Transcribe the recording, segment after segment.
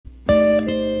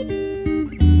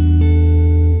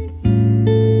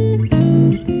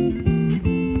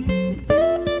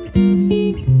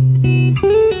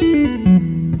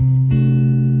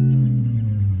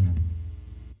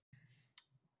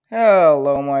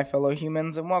my fellow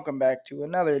humans, and welcome back to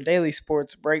another daily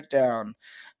sports breakdown.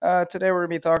 Today, we're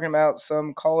going to be talking about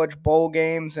some college bowl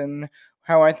games and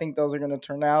how I think those are going to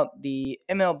turn out, the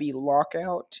MLB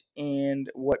lockout, and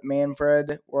what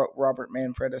Robert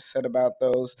Manfred has said about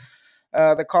those.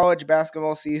 The college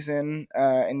basketball season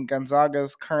and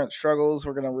Gonzaga's current struggles.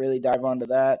 We're going to really dive onto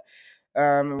that.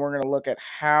 And we're going to look at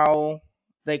how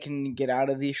they can get out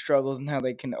of these struggles and how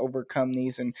they can overcome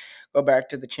these and go back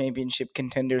to the championship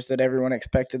contenders that everyone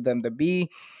expected them to be.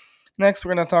 Next,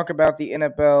 we're going to talk about the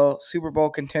NFL Super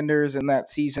Bowl contenders in that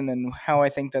season and how I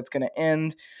think that's going to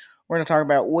end. We're going to talk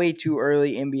about way too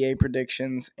early NBA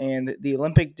predictions and the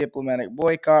Olympic diplomatic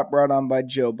boycott brought on by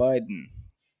Joe Biden.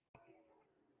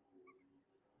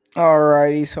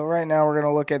 Alrighty, so right now we're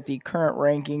going to look at the current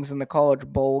rankings in the college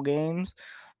bowl games.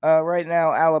 Right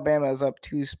now, Alabama is up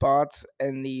 2 spots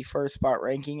in the first spot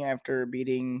ranking after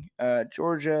beating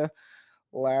Georgia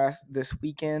this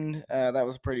weekend. That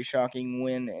was a pretty shocking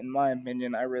win, in my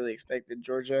opinion. I really expected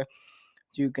Georgia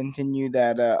to continue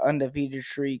that undefeated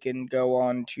streak and go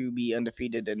on to be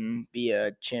undefeated and be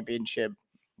a championship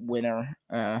winner,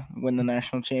 win the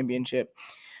national championship.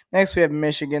 Next, we have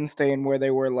Michigan staying where they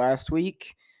were last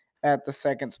week at the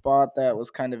second spot. That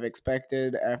was kind of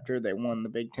expected after they won the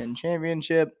Big Ten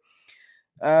championship.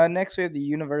 Next, we have the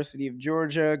University of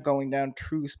Georgia going down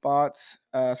 2 spots,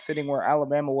 sitting where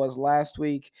Alabama was last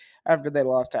week after they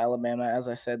lost to Alabama, as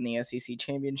I said, in the SEC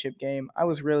championship game. I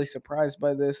was really surprised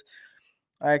by this.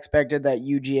 I expected that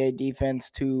UGA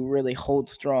defense to really hold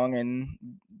strong and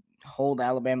hold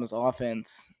Alabama's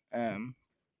offense.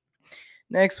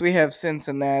 Next, we have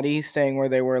Cincinnati staying where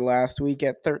they were last week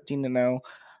at 13-0.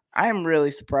 I'm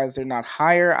really surprised they're not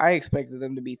higher. I expected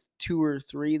them to be 2 or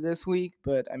 3 this week,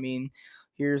 but I mean,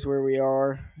 here's where we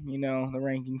are, the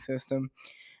ranking system.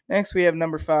 Next, we have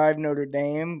number 5, Notre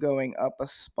Dame, going up a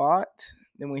spot.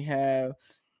 Then we have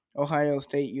Ohio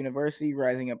State University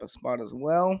rising up a spot as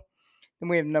well. Then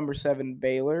we have number 7,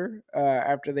 Baylor,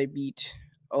 after they beat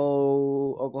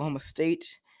Oklahoma State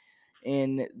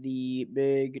in the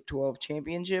Big 12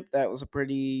 championship. That was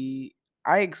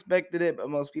I expected it,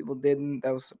 but most people didn't.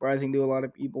 That was surprising to a lot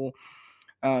of people,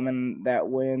 and that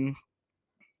win.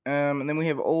 And then we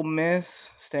have Ole Miss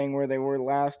staying where they were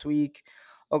last week.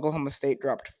 Oklahoma State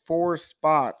dropped 4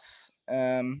 spots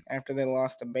after they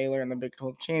lost to Baylor in the Big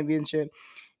 12 championship.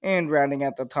 And rounding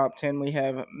out the top 10, we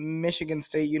have Michigan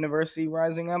State University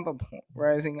rising up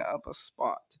a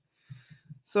spot.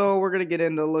 So we're going to get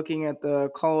into looking at the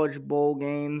college bowl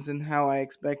games and how I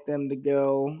expect them to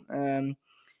go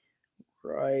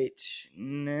right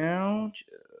now.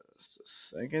 Just a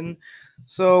second.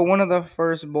 So one of the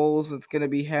first bowls that's going to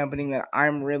be happening that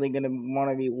I'm really going to want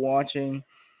to be watching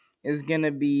is going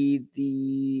to be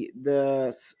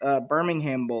the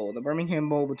Birmingham Bowl. The Birmingham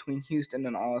Bowl between Houston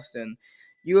and Austin.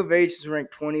 U of H is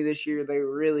ranked 20 this year. They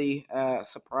really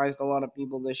surprised a lot of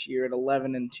people this year at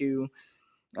 11-2.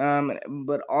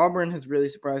 But Auburn has really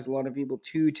surprised a lot of people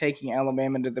too, taking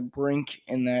Alabama to the brink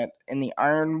in the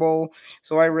Iron Bowl.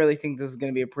 So I really think this is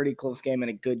going to be a pretty close game and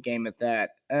a good game at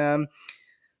that.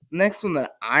 Next one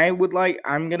that I'm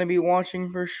going to be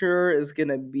watching for sure is going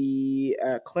to be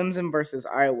Clemson versus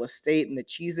Iowa State in the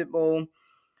Cheez-It Bowl.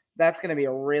 That's going to be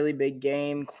a really big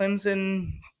game.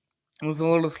 Clemson was a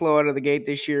little slow out of the gate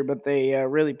this year, but they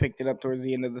really picked it up towards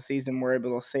the end of the season. Were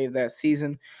able to save that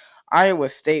season. Iowa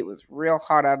State was real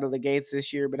hot out of the gates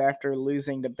this year, but after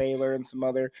losing to Baylor and some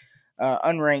other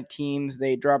unranked teams,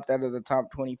 they dropped out of the top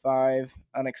 25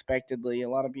 unexpectedly. A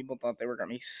lot of people thought they were going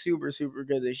to be super, super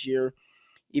good this year,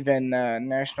 even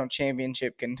national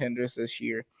championship contenders this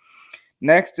year.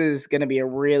 Next is going to be a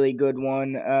really good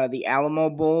one, the Alamo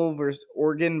Bowl versus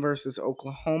Oregon versus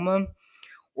Oklahoma.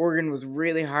 Oregon was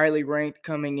really highly ranked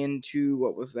coming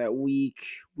into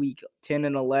week 10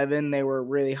 and 11. They were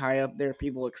really high up there.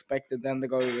 People expected them to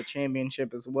go to the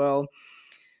championship as well.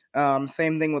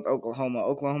 Same thing with Oklahoma.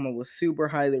 Oklahoma was super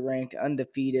highly ranked,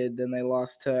 undefeated. Then they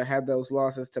had those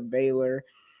losses to Baylor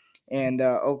and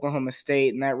Oklahoma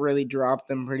State, and that really dropped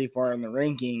them pretty far in the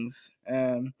rankings.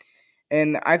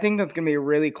 And I think that's going to be a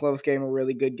really close game, a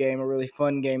really good game, a really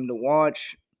fun game to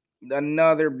watch.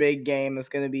 Another big game is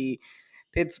going to be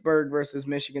Pittsburgh versus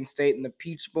Michigan State in the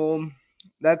Peach Bowl.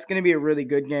 That's going to be a really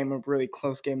good game, a really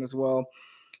close game as well.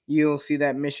 You'll see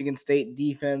that Michigan State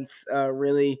defense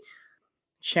really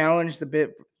challenge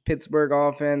the Pittsburgh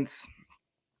offense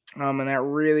and that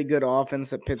really good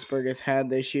offense that Pittsburgh has had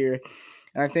this year.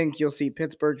 And I think you'll see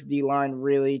Pittsburgh's D-line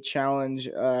really challenge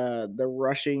the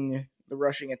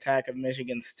rushing attack of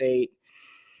Michigan State.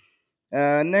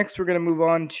 Next, we're going to move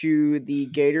on to the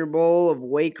Gator Bowl of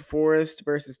Wake Forest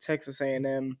versus Texas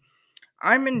A&M.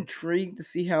 I'm intrigued to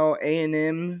see how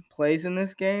A&M plays in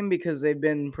this game because they've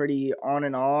been pretty on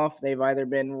and off. They've either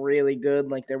been really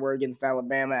good, like they were against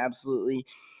Alabama, absolutely.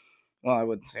 Well, I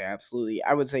wouldn't say absolutely.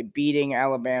 I would say beating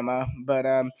Alabama,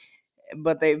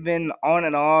 but they've been on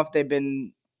and off. They've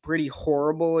been pretty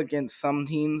horrible against some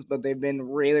teams, but they've been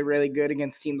really, really good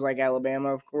against teams like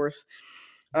Alabama, of course.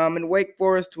 And Wake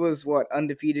Forest was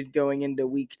undefeated going into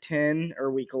week 10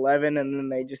 or week 11, and then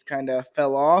they just kind of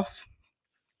fell off.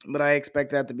 But I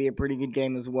expect that to be a pretty good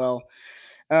game as well.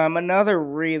 Another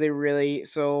really, really.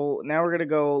 So now we're gonna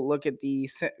go look at the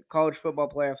college football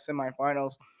playoff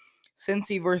semifinals.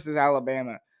 Cincy versus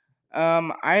Alabama.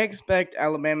 I expect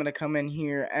Alabama to come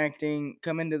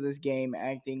into this game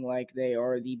acting like they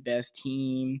are the best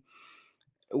team,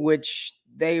 which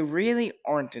they really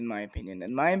aren't, in my opinion.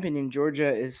 In my opinion,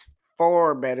 Georgia is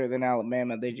far better than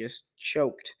Alabama. They just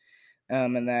choked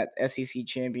in that SEC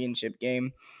championship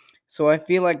game. So I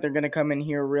feel like they're going to come in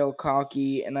here real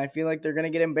cocky, and I feel like they're going to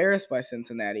get embarrassed by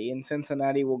Cincinnati, and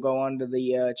Cincinnati will go on to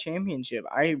the championship.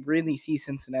 I really see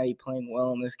Cincinnati playing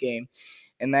well in this game,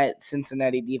 and that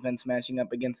Cincinnati defense matching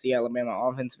up against the Alabama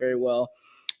offense very well.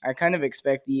 I kind of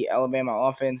expect the Alabama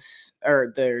offense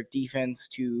or their defense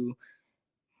to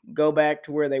go back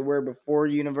to where they were before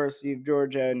University of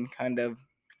Georgia and kind of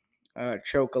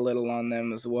choke a little on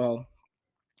them as well.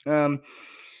 Um,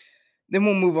 Then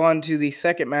we'll move on to the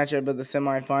second matchup of the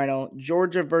semifinal,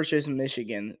 Georgia versus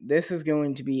Michigan. This is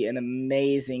going to be an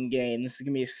amazing game. This is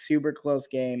going to be a super close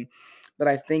game, but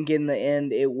I think in the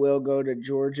end it will go to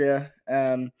Georgia.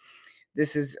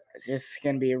 This is just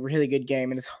going to be a really good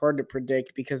game, and it's hard to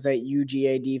predict because that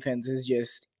UGA defense is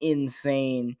just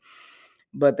insane.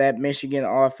 But that Michigan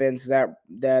offense,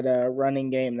 that running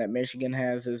game that Michigan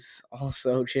has, is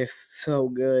also just so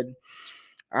good.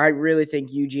 I really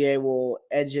think UGA will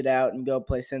edge it out and go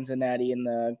play Cincinnati in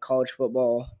the college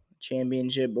football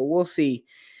championship, but we'll see.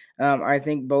 I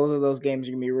think both of those games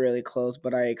are going to be really close,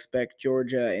 but I expect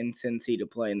Georgia and Cincy to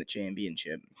play in the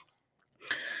championship.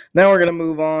 Now we're going to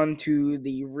move on to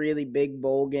the really big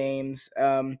bowl games.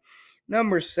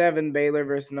 Number 7 Baylor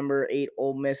versus number 8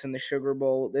 Ole Miss in the Sugar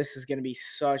Bowl. This is going to be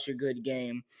such a good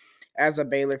game. As a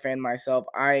Baylor fan myself,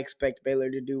 I expect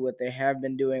Baylor to do what they have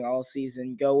been doing all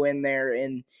season. Go in there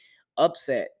and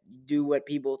upset, do what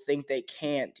people think they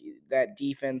can't. That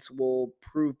defense will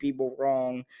prove people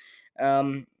wrong.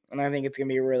 And I think it's going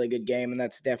to be a really good game, and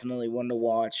that's definitely one to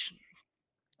watch.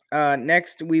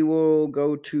 Next, we will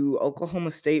go to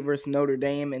Oklahoma State versus Notre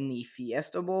Dame in the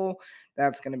Fiesta Bowl.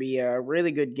 That's going to be a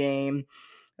really good game.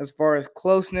 As far as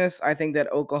closeness, I think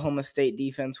that Oklahoma State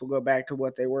defense will go back to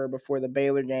what they were before the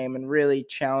Baylor game and really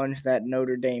challenge that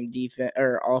Notre Dame defense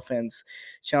or offense,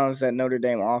 challenge that Notre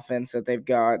Dame offense that they've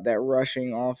got, that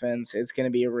rushing offense. It's going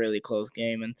to be a really close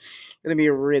game and going to be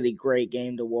a really great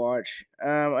game to watch.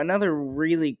 Another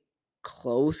really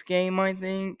close game, I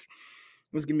think,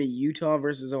 is going to be Utah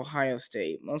versus Ohio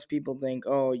State. Most people think,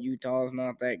 oh, Utah is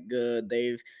not that good.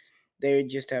 They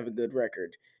just have a good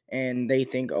record. And they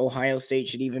think Ohio State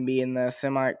should even be in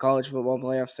the college football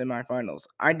playoff semifinals.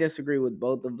 I disagree with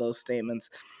both of those statements.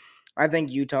 I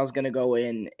think Utah's going to go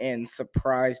in and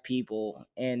surprise people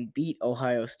and beat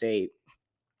Ohio State.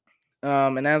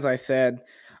 And as I said,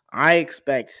 I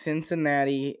expect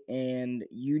Cincinnati and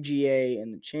UGA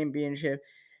in the championship.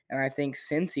 And I think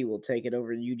Cincy will take it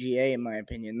over UGA, in my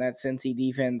opinion. That Cincy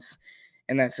defense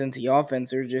and that Cincy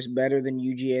offense are just better than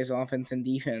UGA's offense and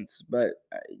defense. But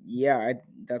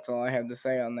that's all I have to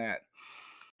say on that.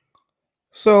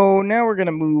 So now we're going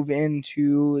to move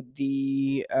into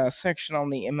the section on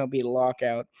the MLB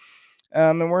lockout.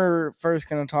 And we're first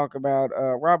going to talk about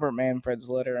Robert Manfred's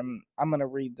letter. I'm going to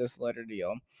read this letter to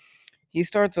y'all. He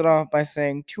starts it off by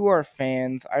saying, "To our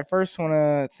fans, I first want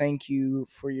to thank you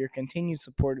for your continued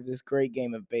support of this great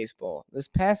game of baseball. This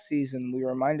past season, we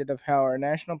were reminded of how our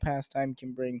national pastime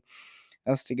can bring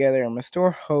us together and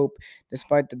restore hope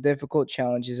despite the difficult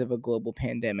challenges of a global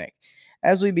pandemic.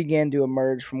 As we began to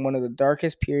emerge from one of the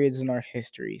darkest periods in our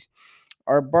histories,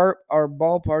 our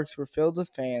ballparks were filled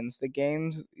with fans, the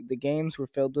games were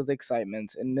filled with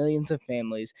excitement, and millions of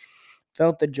families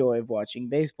felt the joy of watching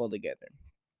baseball together.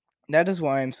 That is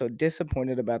why I'm so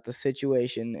disappointed about the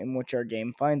situation in which our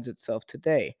game finds itself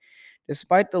today.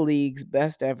 Despite the league's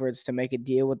best efforts to make a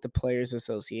deal with the Players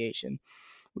Association,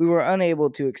 we were unable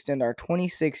to extend our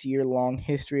 26-year-long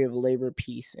history of labor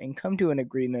peace and come to an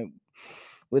agreement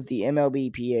with the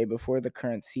MLBPA before the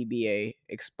current CBA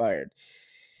expired.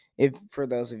 If for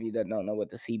those of you that don't know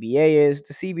what the CBA is,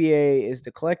 the CBA is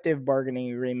the collective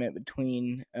bargaining agreement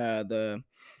between the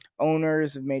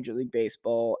owners of Major League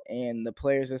Baseball and the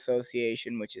Players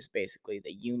Association, which is basically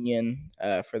the union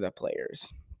for the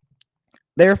players.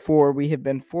 Therefore, we have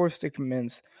been forced to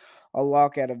commence a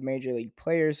lockout of major league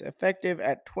players effective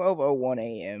at 12:01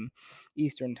 a.m.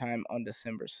 Eastern Time on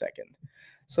December 2nd.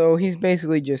 So he's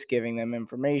basically just giving them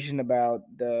information about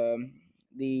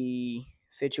the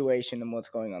situation and what's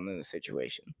going on in the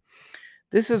situation.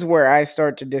 This is where I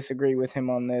start to disagree with him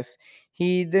on this.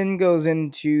 He then goes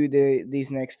into these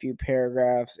next few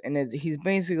paragraphs, and he's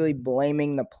basically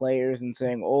blaming the players and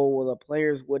saying, "Oh, well, the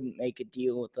players wouldn't make a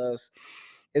deal with us.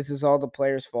 This is all the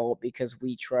players' fault because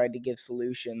we tried to give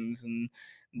solutions and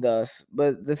thus."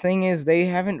 But the thing is, they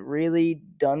haven't really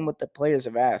done what the players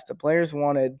have asked. The players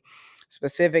wanted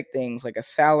specific things like a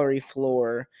salary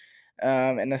floor,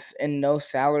 and no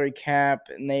salary cap,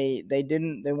 and they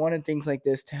wanted things like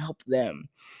this to help them.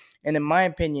 And in my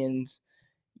opinions,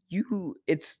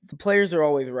 it's the players are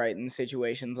always right in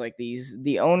situations like these.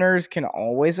 The owners can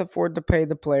always afford to pay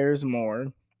the players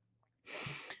more.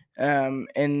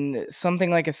 And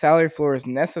something like a salary floor is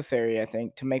necessary, I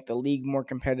think, to make the league more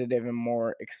competitive and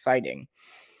more exciting.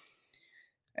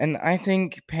 And I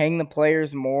think paying the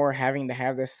players more, having to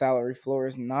have this salary floor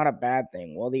is not a bad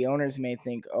thing. While the owners may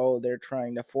think, oh, they're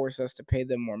trying to force us to pay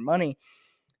them more money,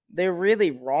 they're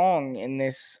really wrong in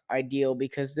this ideal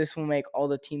because this will make all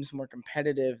the teams more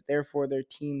competitive. Therefore, their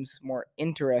teams more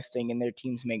interesting and their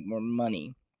teams make more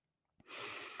money.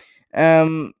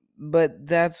 But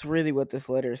that's really what this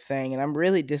letter is saying, and I'm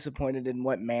really disappointed in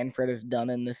what Manfred has done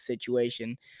in this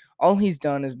situation. All he's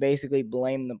done is basically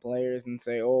blame the players and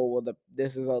say, "Oh, well,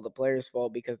 this is all the players'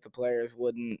 fault because the players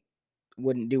wouldn't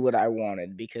do what I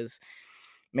wanted." Because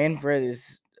Manfred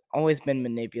has always been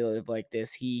manipulative like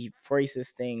this. He phrases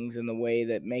things in the way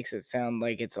that makes it sound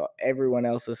like it's everyone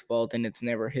else's fault and it's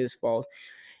never his fault,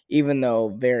 even though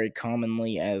very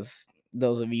commonly, as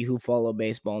those of you who follow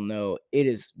baseball know, it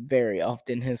is very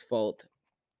often his fault.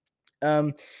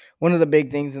 Um, One of the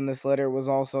big things in this letter was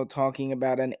also talking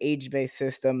about an age-based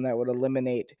system that would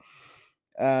eliminate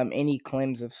any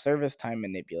claims of service time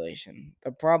manipulation.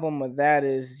 The problem with that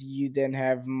is you then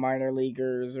have minor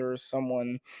leaguers or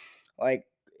someone like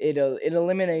it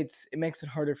eliminates it makes it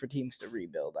harder for teams to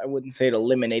rebuild. I wouldn't say it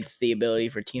eliminates the ability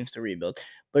for teams to rebuild,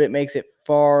 but it makes it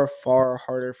far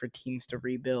harder for teams to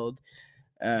rebuild.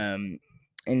 um,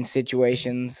 in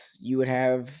situations you would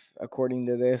have, according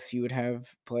to this, you would have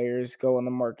players go on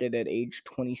the market at age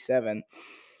 27,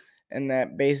 and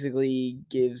that basically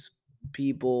gives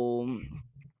people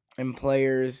and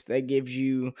players, that gives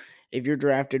you, if you're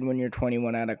drafted when you're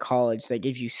 21 out of college, that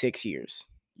gives you 6 years.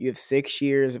 You have 6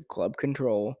 years of club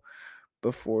control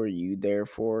before you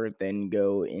therefore then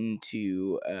go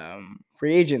into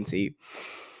free agency.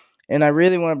 And I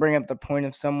really want to bring up the point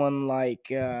of someone like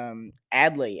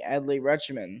Adley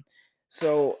Rutschman.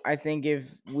 So I think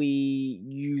if we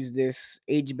use this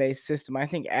age-based system, I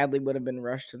think Adley would have been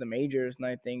rushed to the majors, and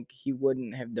I think he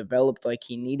wouldn't have developed like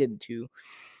he needed to.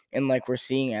 And like we're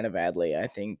seeing out of Adley, I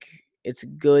think it's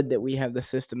good that we have the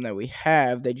system that we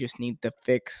have. They just need to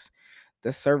fix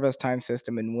the service time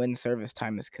system and when service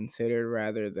time is considered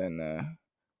rather than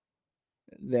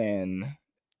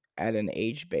at an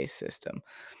age-based system.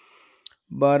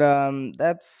 But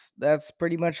that's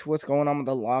pretty much what's going on with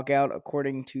the lockout.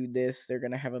 According to this, they're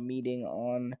gonna have a meeting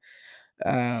on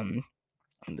um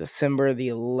December the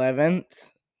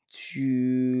 11th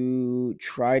to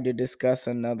try to discuss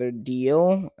another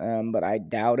deal, but I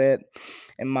doubt it.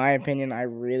 In my opinion, I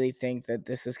really think that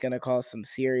this is going to cause some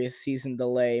serious season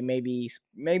delay, maybe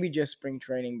just spring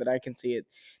training, but I can see it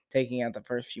taking out the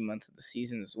first few months of the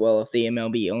season as well if the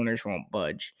MLB owners won't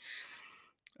budge.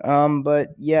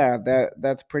 But yeah,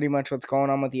 that's pretty much what's going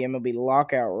on with the MLB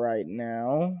lockout right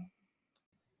now.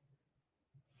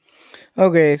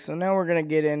 Okay, so now we're going to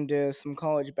get into some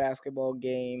college basketball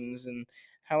games and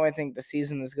how I think the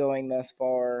season is going thus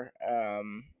far,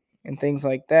 and things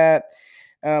like that.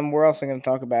 We're also going to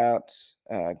talk about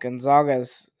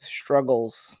Gonzaga's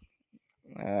struggles,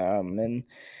 and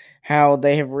how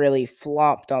they have really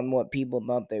flopped on what people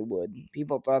thought they would.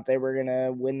 People thought they were going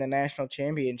to win the national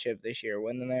championship this year,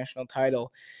 win the national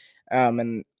title.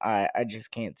 And I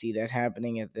just can't see that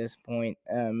happening at this point,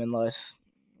 unless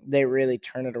they really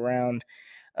turn it around.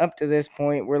 Up to this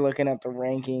point, we're looking at the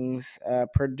rankings.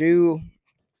 Purdue,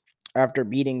 after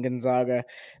beating Gonzaga,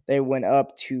 they went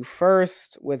up to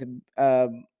first with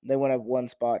they went up one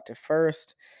spot to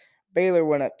first. Baylor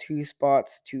went up 2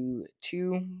 spots to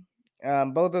 2.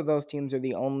 Both of those teams are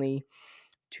the only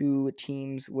two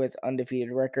teams with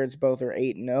undefeated records. Both are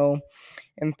 8-0.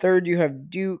 And third, you have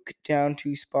Duke down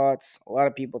 2 spots. A lot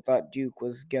of people thought Duke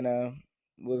was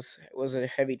a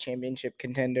heavy championship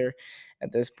contender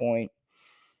at this point.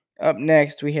 Up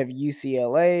next, we have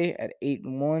UCLA at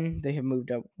 8-1. They have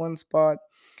moved up 1 spot.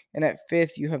 And at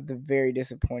fifth, you have the very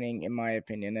disappointing, in my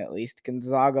opinion at least,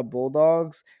 Gonzaga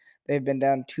Bulldogs. They've been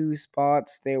down 2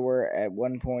 spots. They were at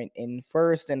one point in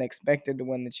first and expected to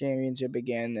win the championship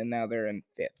again, and now they're in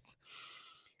fifth.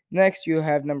 Next, you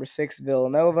have number 6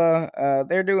 Villanova.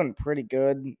 They're doing pretty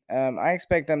good. I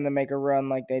expect them to make a run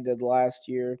like they did last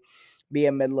year, be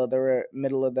a middle of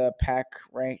the pack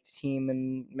ranked team,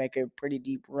 and make a pretty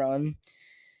deep run.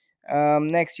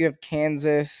 Next, you have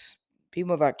Kansas.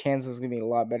 People thought Kansas was gonna be a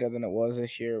lot better than it was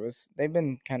this year. They've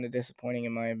been kind of disappointing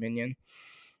in my opinion.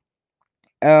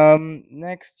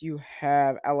 Next you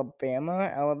have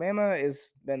Alabama. Alabama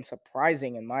has been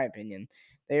surprising in my opinion.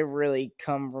 They've really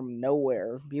come from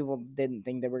nowhere. People didn't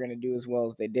think they were gonna do as well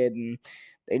as they did, and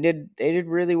they did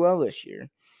really well this year.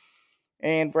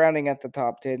 And rounding at the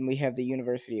top 10, we have the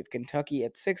University of Kentucky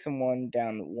at 6-1,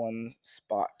 down 1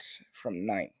 spot from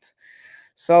ninth.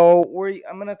 So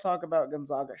I'm going to talk about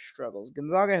Gonzaga's struggles.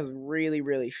 Gonzaga has really,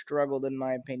 really struggled, in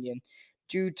my opinion,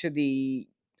 due to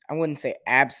I wouldn't say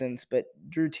absence, but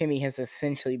Drew Timme has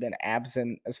essentially been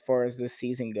absent as far as this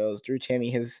season goes. Drew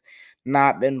Timme has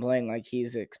not been playing like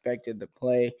he's expected to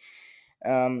play.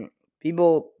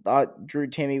 People thought Drew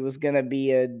Timme was going to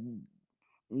be a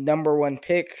number one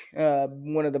pick,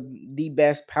 one of the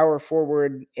best power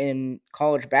forward in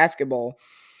college basketball,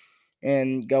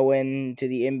 and go into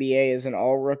the NBA as an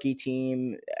all rookie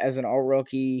team, as an all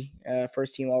rookie,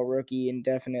 first team all rookie, and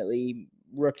definitely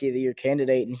rookie of the year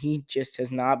candidate. And he just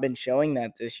has not been showing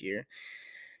that this year.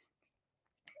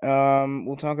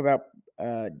 We'll talk about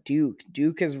Duke.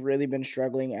 Duke has really been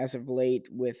struggling as of late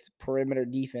with perimeter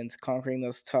defense, conquering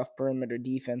those tough perimeter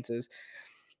defenses.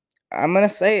 I'm gonna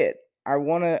say it. I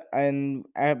want to, and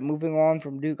moving on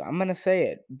from Duke, I'm gonna say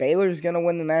it. Baylor's gonna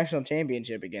win the national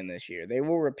championship again this year. They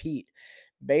will repeat.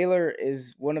 Baylor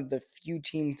is one of the few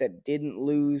teams that didn't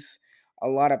lose a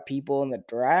lot of people in the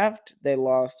draft. They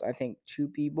lost, I think, 2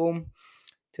 people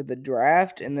to the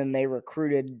draft, and then they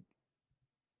recruited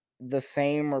the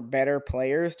same or better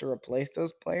players to replace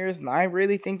those players. And I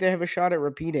really think they have a shot at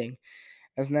repeating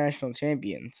as national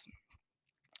champions.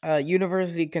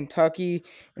 University of Kentucky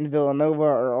and Villanova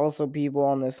are also people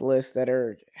on this list that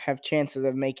have chances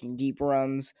of making deep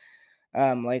runs.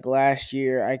 Like last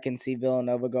year, I can see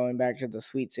Villanova going back to the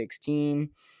Sweet 16,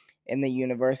 and the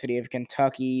University of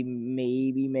Kentucky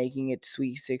maybe making it to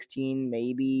Sweet 16,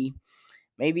 maybe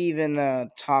even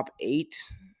top 8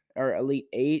 or Elite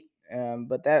 8.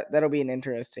 But that'll be an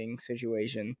interesting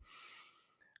situation.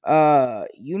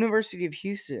 University of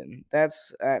Houston,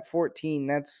 that's at 14.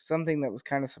 That's something that was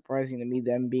kind of surprising to me,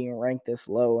 them being ranked this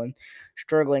low and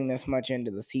struggling this much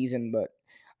into the season, but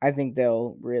I think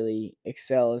they'll really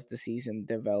excel as the season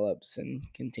develops and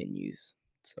continues.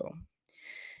 So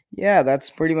yeah,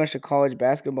 that's pretty much the college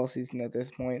basketball season at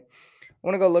this point. I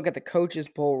want to go look at the coaches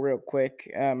poll real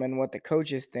quick, and what the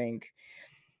coaches think.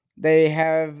 They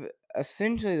have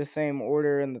essentially the same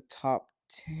order in the top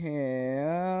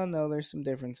 10. No, there's some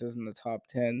differences in the top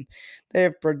 10. They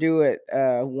have Purdue at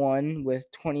 1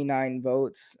 with 29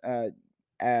 votes. I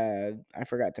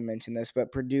forgot to mention this,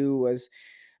 but Purdue was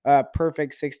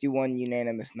perfect 61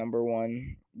 unanimous number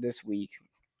 1 this week.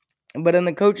 But in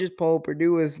the coaches poll,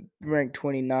 Purdue was ranked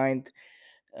 29th,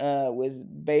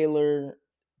 with Baylor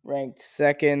ranked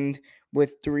second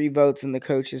with 3 votes in the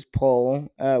coaches poll,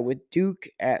 with Duke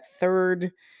at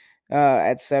third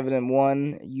at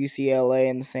 7-1, UCLA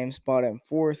in the same spot at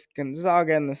fourth,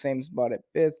 Gonzaga in the same spot at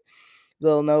fifth,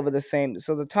 Villanova the same.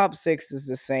 So the top 6 is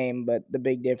the same, but the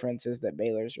big difference is that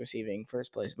Baylor's receiving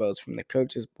first place votes from the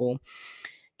coaches poll.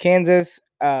 Kansas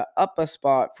up a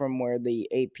spot from where the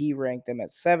AP ranked them at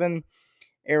 7.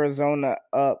 Arizona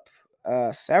up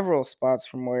several spots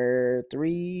from where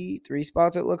three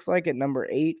spots it looks like at number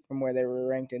 8 from where they were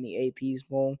ranked in the AP's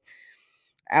poll.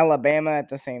 Alabama at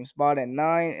the same spot at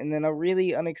 9, and then a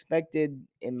really unexpected,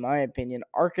 in my opinion,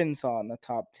 Arkansas in the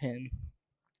top 10.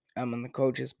 In the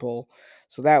coaches poll,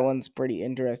 so that one's pretty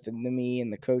interesting to me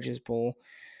in the coaches poll.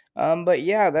 But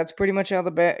yeah, that's pretty much how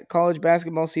the college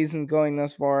basketball season's going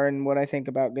thus far, and what I think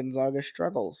about Gonzaga's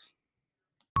struggles.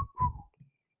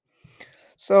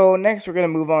 So next, we're gonna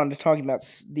move on to talking about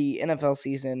the NFL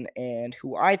season and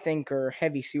who I think are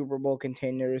heavy Super Bowl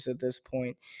contenders at this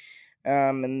point,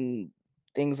 and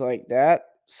things like that.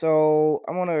 So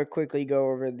I want to quickly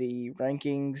go over the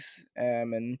rankings,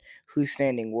 and who's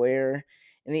standing where.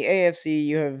 In the AFC,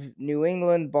 you have New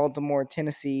England, Baltimore,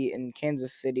 Tennessee, and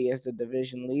Kansas City as the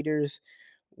division leaders,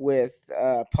 with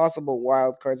possible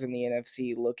wild cards in the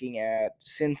NFC looking at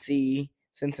Cincy,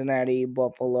 Cincinnati,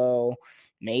 Buffalo,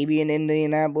 maybe in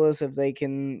Indianapolis if they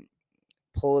can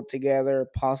pull it together,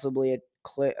 possibly at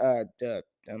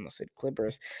I almost said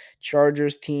Clippers,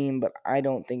 Chargers team, but I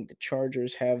don't think the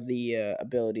Chargers have the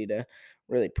ability to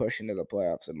really push into the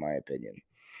playoffs, in my opinion.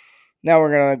 Now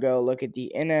we're going to go look at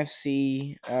the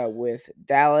NFC with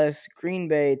Dallas, Green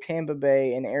Bay, Tampa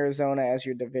Bay, and Arizona as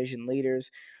your division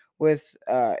leaders. With,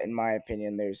 in my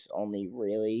opinion, there's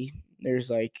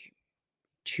like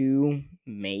two,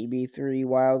 maybe three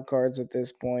wild cards at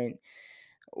this point.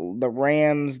 The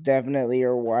Rams definitely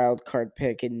are a wild card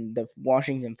pick, and the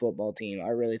Washington football team, I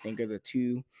really think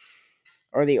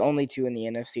are the only two in the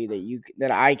NFC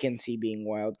that I can see being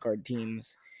wild card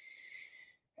teams.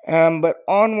 But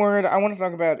onward, I want to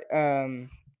talk about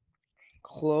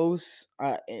close,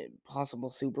 possible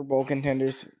Super Bowl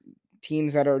contenders,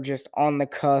 teams that are just on the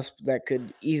cusp that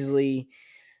could easily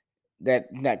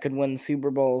that could win the Super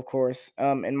Bowl, of course.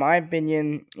 In my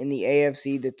opinion, in the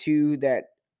AFC, the two that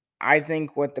I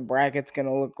think what the bracket's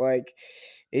gonna look like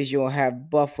is you'll have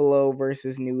Buffalo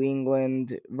versus New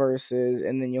England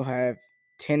and then you'll have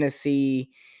Tennessee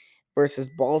versus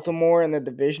Baltimore in the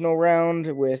divisional round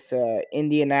with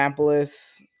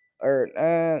Indianapolis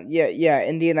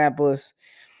Indianapolis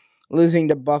losing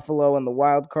to Buffalo in the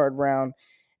wild card round.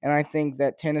 And I think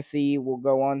that Tennessee will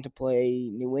go on to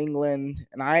play New England.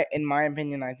 And in my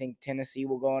opinion, I think Tennessee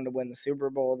will go on to win the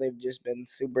Super Bowl. They've just been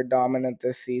super dominant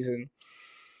this season.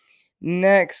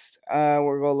 Next,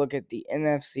 we're going to look at the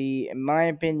NFC. In my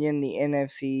opinion, the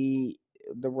NFC,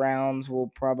 the rounds will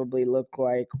probably look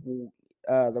like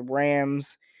the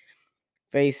Rams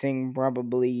facing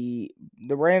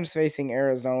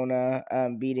Arizona,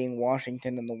 beating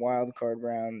Washington in the wild card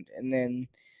round, and then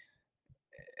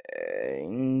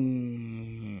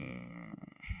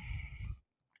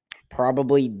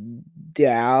probably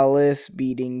Dallas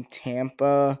beating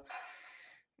Tampa,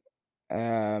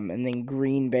 and then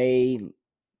Green Bay.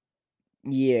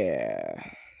 Yeah.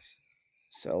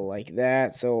 So like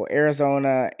that. So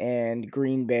Arizona and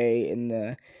Green Bay in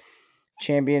the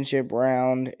championship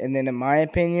round. And then in my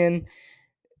opinion,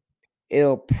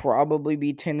 it'll probably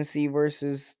be Tennessee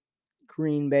versus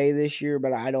Green Bay this year,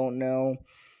 but I don't know.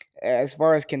 As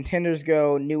far as contenders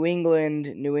go, New England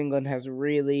has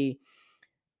really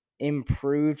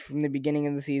improved from the beginning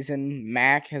of the season.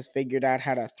 Mac has figured out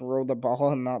how to throw the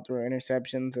ball and not throw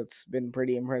interceptions. It's been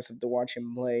pretty impressive to watch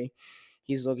him play.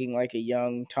 He's looking like a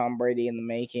young Tom Brady in the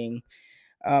making.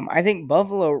 I think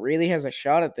Buffalo really has a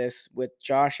shot at this with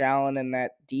Josh Allen and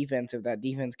that defense. If that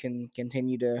defense can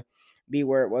continue to be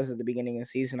where it was at the beginning of the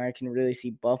season, I can really see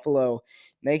Buffalo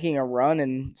making a run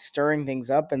and stirring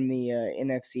things up in the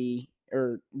NFC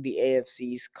or the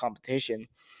AFC's competition.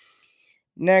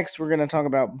 Next, we're going to talk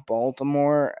about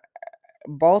Baltimore.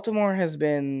 Baltimore has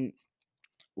been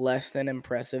less than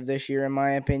impressive this year, in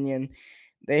my opinion.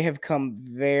 They have come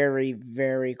very,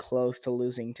 very close to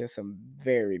losing to some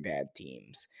very bad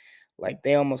teams. Like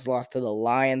they almost lost to the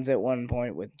Lions at one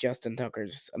point with Justin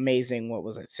Tucker's amazing, what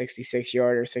was it,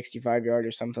 66-yard or 65-yard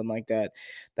or something like that.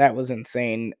 That was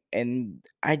insane. And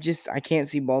I can't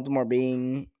see Baltimore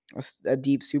being a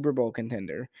deep Super Bowl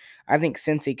contender. I think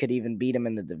Cincy could even beat them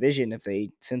in the division if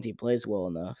Cincy plays well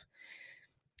enough.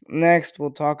 Next,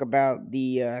 we'll talk about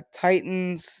the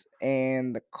Titans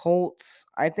and the Colts.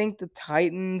 I think the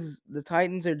Titans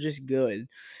are just good.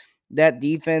 That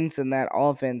defense and that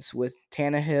offense with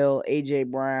Tannehill, AJ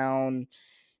Brown,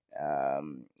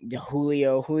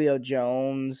 Julio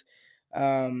Jones.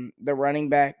 The running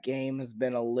back game has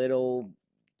been a little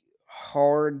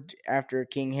hard after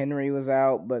King Henry was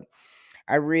out, but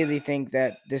I really think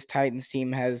that this Titans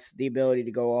team has the ability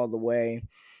to go all the way.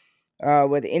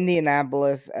 With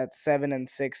Indianapolis at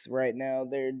 7-6 right now,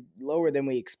 they're lower than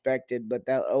we expected, but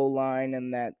that O line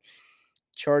and that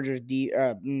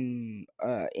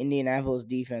Indianapolis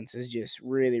defense is just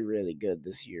really, really good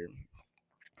this year.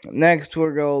 Next,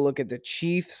 we'll go look at the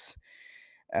Chiefs.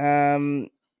 The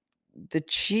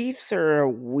Chiefs are a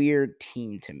weird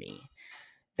team to me.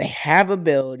 They have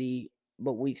ability,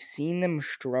 but we've seen them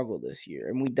struggle this year,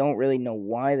 and we don't really know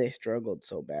why they struggled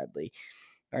so badly.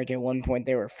 Like at one point,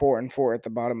 they were 4-4 at the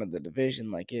bottom of the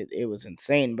division. Like it was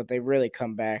insane, but they've really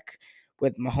come back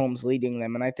with Mahomes leading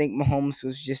them. And I think Mahomes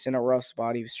was just in a rough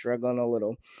spot. He was struggling a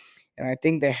little. And I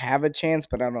think they have a chance,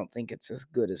 but I don't think it's as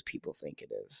good as people think it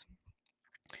is.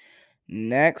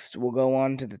 Next, we'll go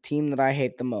on to the team that I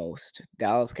hate the most,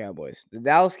 Dallas Cowboys. The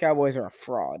Dallas Cowboys are a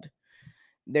fraud.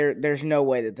 There's no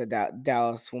way that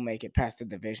Dallas will make it past the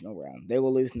divisional round. They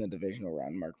will lose in the divisional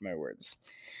round, mark my words.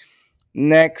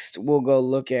 Next, we'll go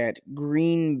look at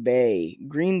Green Bay.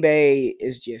 Green Bay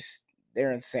is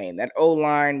they're insane. That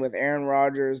O-line with Aaron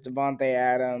Rodgers, Devontae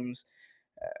Adams.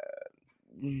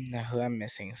 Who I'm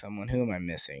missing someone. Who am I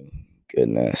missing?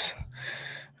 Goodness.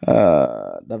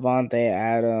 Devontae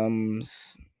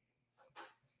Adams,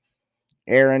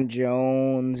 Aaron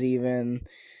Jones, even.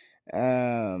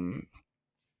 Um,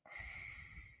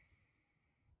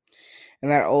 and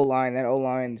that O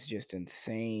line's just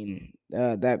insane.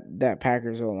 That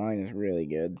Packers O line is really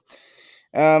good.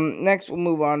 Next we'll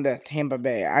move on to Tampa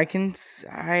Bay.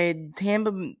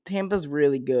 Tampa's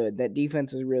really good. That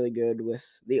defense is really good with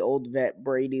the old vet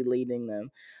Brady leading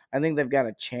them. I think they've got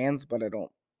a chance, but I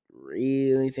don't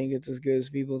really think it's as good as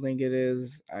people think it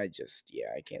is. I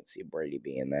can't see Brady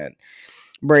being that.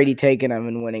 Brady taking them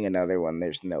and winning another one.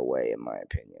 There's no way, in my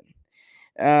opinion.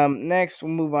 Next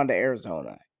we'll move on to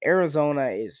Arizona. Arizona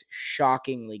is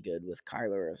shockingly good with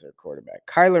Kyler as their quarterback.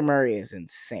 Kyler Murray is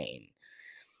insane.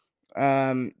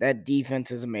 That defense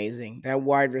is amazing. That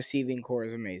wide receiving core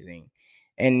is amazing.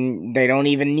 And they don't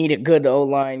even need a good O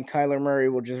line. Kyler Murray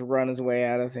will just run his way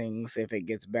out of things if it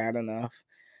gets bad enough.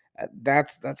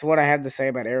 That's what I have to say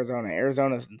about Arizona.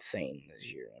 Arizona's insane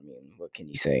this year. I mean, what can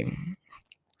you say?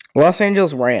 Los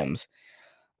Angeles Rams.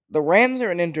 The Rams are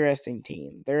an interesting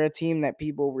team. They're a team that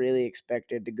people really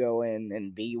expected to go in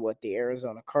and be what the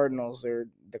Cardinals are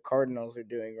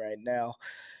doing right now.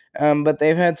 But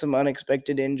they've had some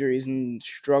unexpected injuries and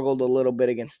struggled a little bit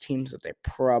against teams that they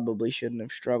probably shouldn't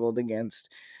have struggled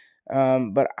against.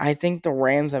 But I think the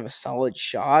Rams have a solid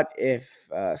shot if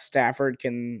Stafford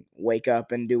can wake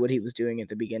up and do what he was doing at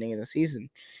the beginning of the season.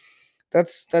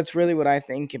 That's really what I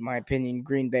think, in my opinion.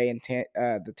 Green Bay and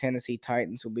the Tennessee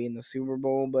Titans will be in the Super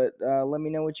Bowl, but let me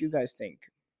know what you guys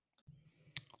think.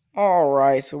 All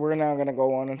right, so we're now going to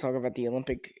go on and talk about the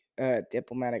Olympic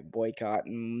diplomatic boycott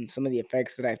and some of the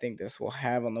effects that I think this will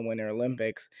have on the Winter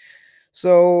Olympics.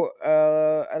 So,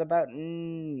 at about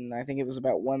I think it was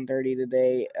about 1:30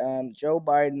 today, Joe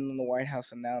Biden and the White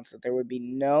House announced that there would be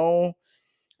no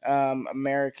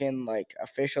American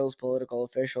political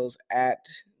officials at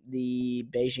the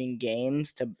Beijing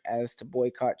Games to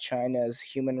boycott China's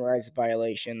human rights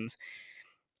violations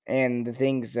and the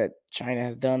things that China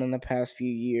has done in the past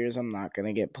few years. I'm not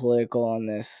gonna get political on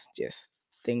this, just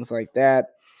things like that.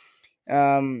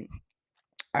 Um,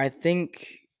 I think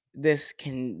this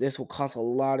will cause a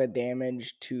lot of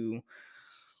damage to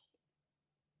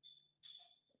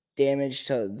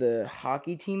the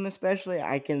hockey team, especially.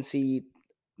 I can see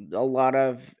a lot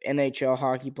of NHL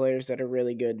hockey players that are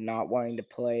really good not wanting to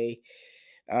play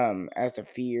as a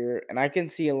fear. And I can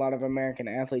see a lot of American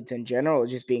athletes in general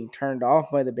just being turned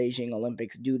off by the Beijing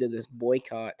Olympics due to this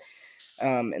boycott.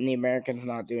 And the Americans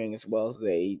not doing as well as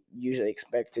they usually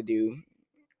expect to do,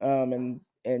 and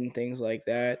things like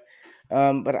that.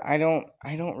 But I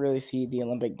don't really see the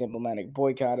Olympic diplomatic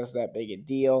boycott as that big a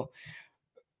deal,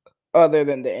 other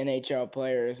than the NHL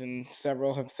players, and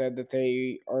several have said that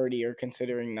they already are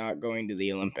considering not going to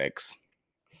the Olympics.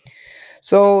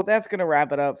 So that's going to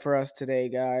wrap it up for us today,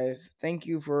 guys. Thank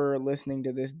you for listening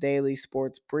to this daily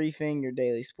sports briefing, your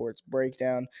daily sports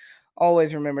breakdown.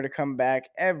 Always remember to come back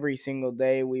every single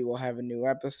day. We will have a new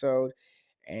episode,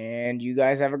 and you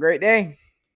guys have a great day.